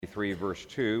23, verse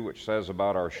 2, which says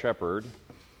about our shepherd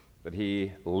that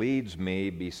he leads me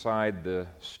beside the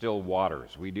still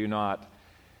waters. We do not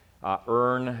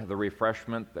earn the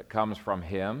refreshment that comes from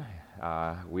him.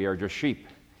 We are just sheep.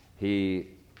 He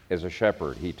is a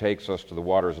shepherd. He takes us to the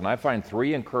waters. And I find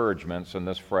three encouragements in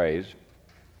this phrase.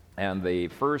 And the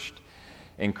first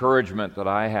encouragement that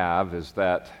I have is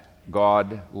that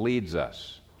God leads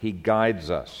us. He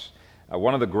guides us.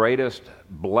 One of the greatest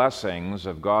blessings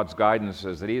of God's guidance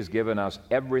is that He has given us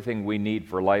everything we need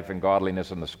for life and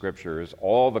godliness in the Scriptures,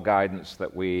 all the guidance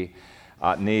that we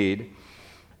need.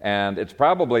 And it's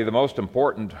probably the most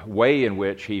important way in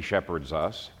which He shepherds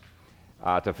us.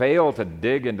 To fail to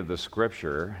dig into the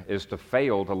Scripture is to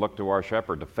fail to look to our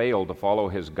shepherd. To fail to follow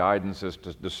His guidance is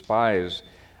to despise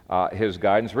His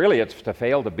guidance. Really, it's to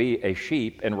fail to be a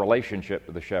sheep in relationship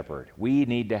to the shepherd. We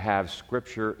need to have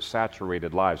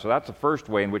Scripture-saturated lives. So that's the first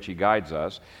way in which He guides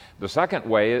us. The second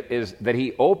way is that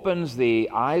He opens the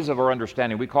eyes of our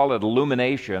understanding. We call it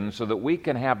illumination, so that we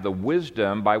can have the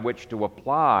wisdom by which to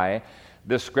apply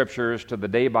the Scriptures to the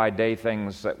day-by-day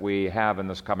things that we have in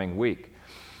this coming week.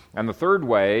 And the third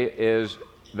way is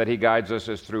that He guides us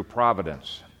is through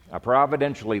providence.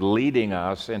 Providentially leading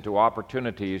us into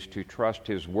opportunities to trust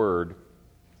His Word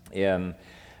in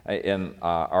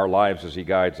our lives as He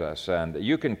guides us. And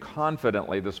you can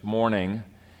confidently this morning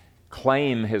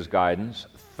claim His guidance,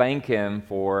 thank Him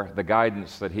for the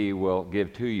guidance that He will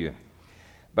give to you.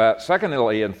 But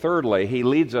secondly and thirdly, He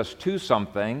leads us to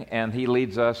something and He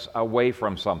leads us away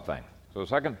from something. So the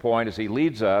second point is He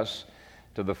leads us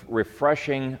to the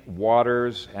refreshing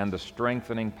waters and the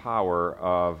strengthening power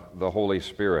of the Holy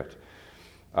Spirit.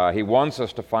 He wants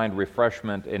us to find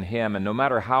refreshment in Him, and no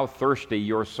matter how thirsty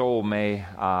your soul may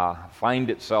find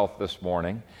itself this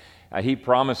morning, He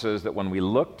promises that when we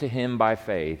look to Him by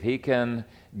faith, He can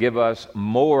give us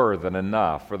more than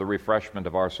enough for the refreshment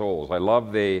of our souls. I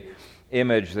love the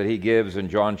image that He gives in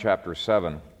John chapter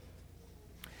 7.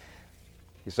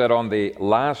 He said, on the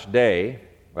last day,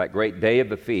 that great day of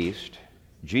the feast,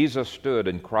 Jesus stood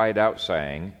and cried out,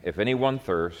 saying, "If anyone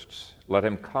thirsts, let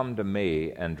him come to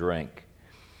me and drink.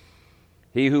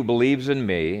 He who believes in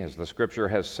me, as the Scripture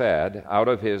has said, out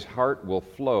of his heart will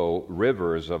flow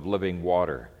rivers of living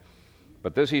water."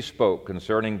 But this He spoke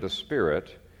concerning the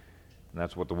Spirit, and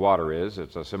that's what the water is,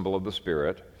 it's a symbol of the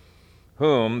Spirit,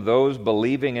 whom those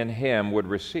believing in Him would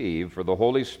receive, for the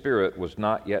Holy Spirit was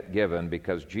not yet given,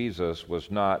 because Jesus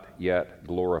was not yet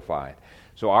glorified.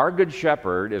 So our Good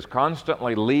Shepherd is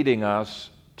constantly leading us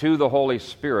to the Holy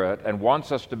Spirit and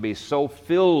wants us to be so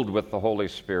filled with the Holy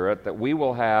Spirit that we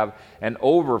will have an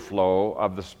overflow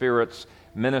of the Spirit's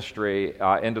ministry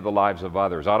into the lives of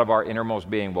others. Out of our innermost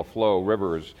being will flow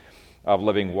rivers of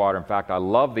living water. In fact, I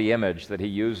love the image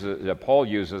that Paul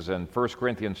uses in 1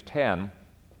 Corinthians 10,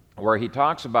 where he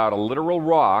talks about a literal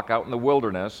rock out in the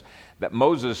wilderness that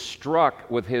Moses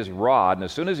struck with his rod. And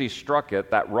as soon as he struck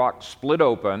it, that rock split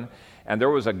open, and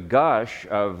there was a gush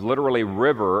of literally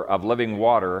river of living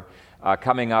water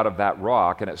coming out of that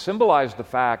rock. And it symbolized the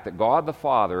fact that God the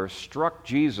Father struck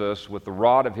Jesus with the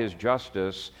rod of His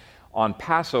justice on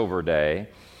Passover Day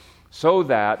so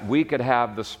that we could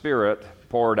have the Spirit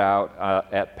poured out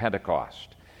at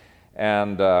Pentecost.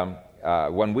 And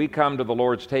when we come to the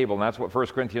Lord's table, and that's what 1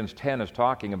 Corinthians 10 is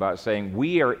talking about, saying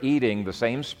we are eating the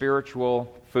same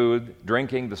spiritual food,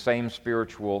 drinking the same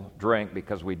spiritual drink,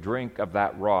 because we drink of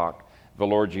that rock, the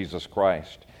Lord Jesus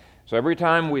Christ. So every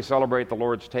time we celebrate the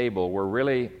Lord's table, we're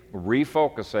really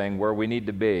refocusing where we need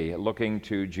to be, looking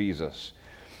to Jesus.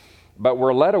 But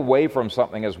we're led away from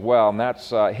something as well, and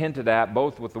that's hinted at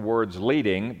both with the words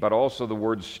leading, but also the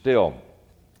word still.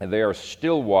 They are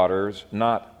still waters,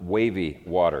 not wavy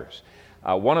waters.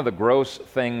 One of the gross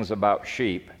things about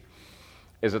sheep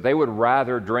is that they would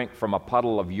rather drink from a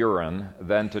puddle of urine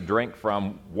than to drink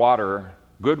from water,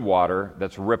 good water,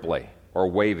 that's ripply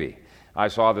or wavy. I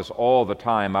saw this all the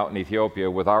time out in Ethiopia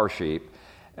with our sheep,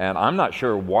 and I'm not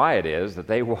sure why it is that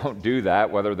they won't do that,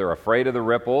 whether they're afraid of the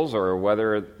ripples or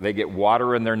whether they get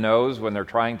water in their nose when they're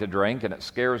trying to drink and it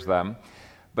scares them.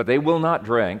 But they will not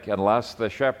drink unless the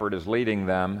shepherd is leading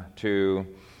them to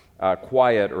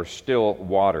quiet or still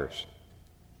waters.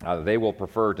 They will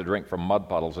prefer to drink from mud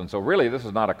puddles. And so really this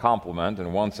is not a compliment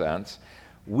in one sense.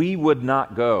 We would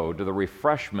not go to the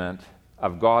refreshment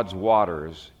of God's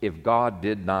waters if God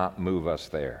did not move us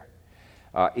there.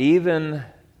 Even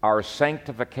our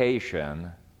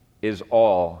sanctification is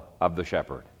all of the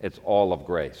shepherd. It's all of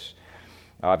grace.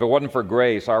 If it wasn't for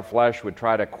grace, our flesh would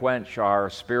try to quench our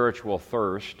spiritual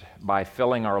thirst by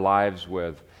filling our lives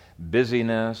with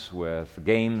busyness, with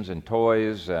games and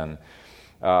toys and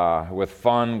with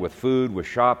fun, with food, with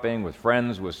shopping, with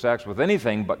friends, with sex, with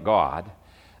anything but God.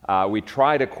 We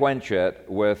try to quench it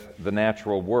with the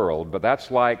natural world, but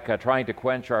that's like trying to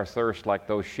quench our thirst like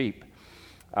those sheep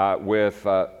with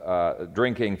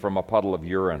drinking from a puddle of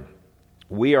urine.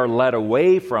 We are led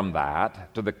away from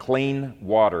that to the clean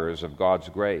waters of God's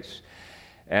grace.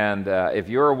 And if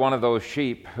you're one of those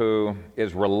sheep who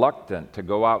is reluctant to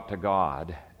go out to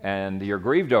God and you're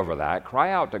grieved over that,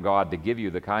 cry out to God to give you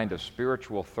the kind of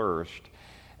spiritual thirst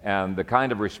and the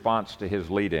kind of response to His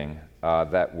leading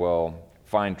that will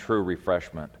find true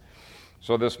refreshment.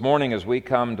 So this morning as we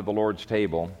come to the Lord's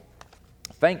table,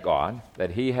 thank God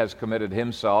that He has committed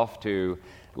Himself to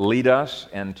lead us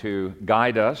and to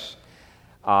guide us,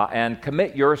 and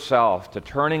commit yourself to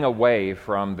turning away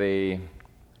from the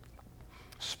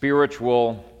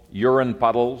spiritual urine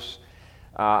puddles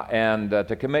and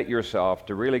to commit yourself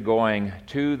to really going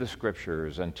to the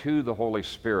Scriptures and to the Holy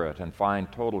Spirit and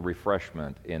find total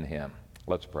refreshment in Him.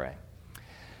 Let's pray.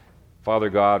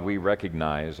 Father God, we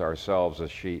recognize ourselves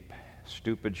as sheep,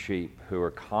 stupid sheep who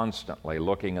are constantly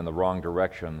looking in the wrong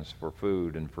directions for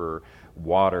food and for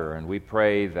water, and we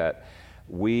pray that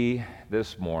we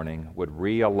this morning would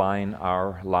realign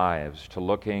our lives to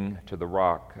looking to the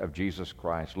rock of Jesus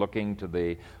Christ, looking to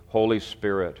the Holy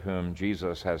Spirit whom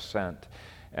Jesus has sent,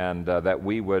 and that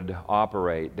we would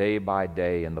operate day by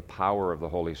day in the power of the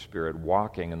Holy Spirit,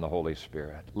 walking in the Holy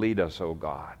Spirit. Lead us, O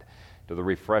God, to the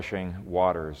refreshing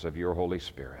waters of your Holy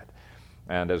Spirit.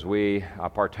 And as we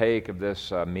partake of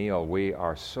this meal, we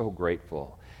are so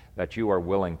grateful that you are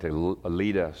willing to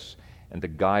lead us and to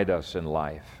guide us in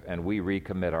life, and we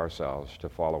recommit ourselves to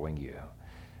following you.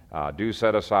 Do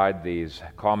set aside these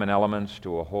common elements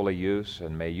to a holy use,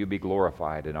 and may you be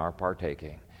glorified in our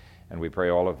partaking. And we pray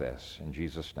all of this in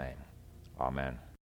Jesus' name. Amen.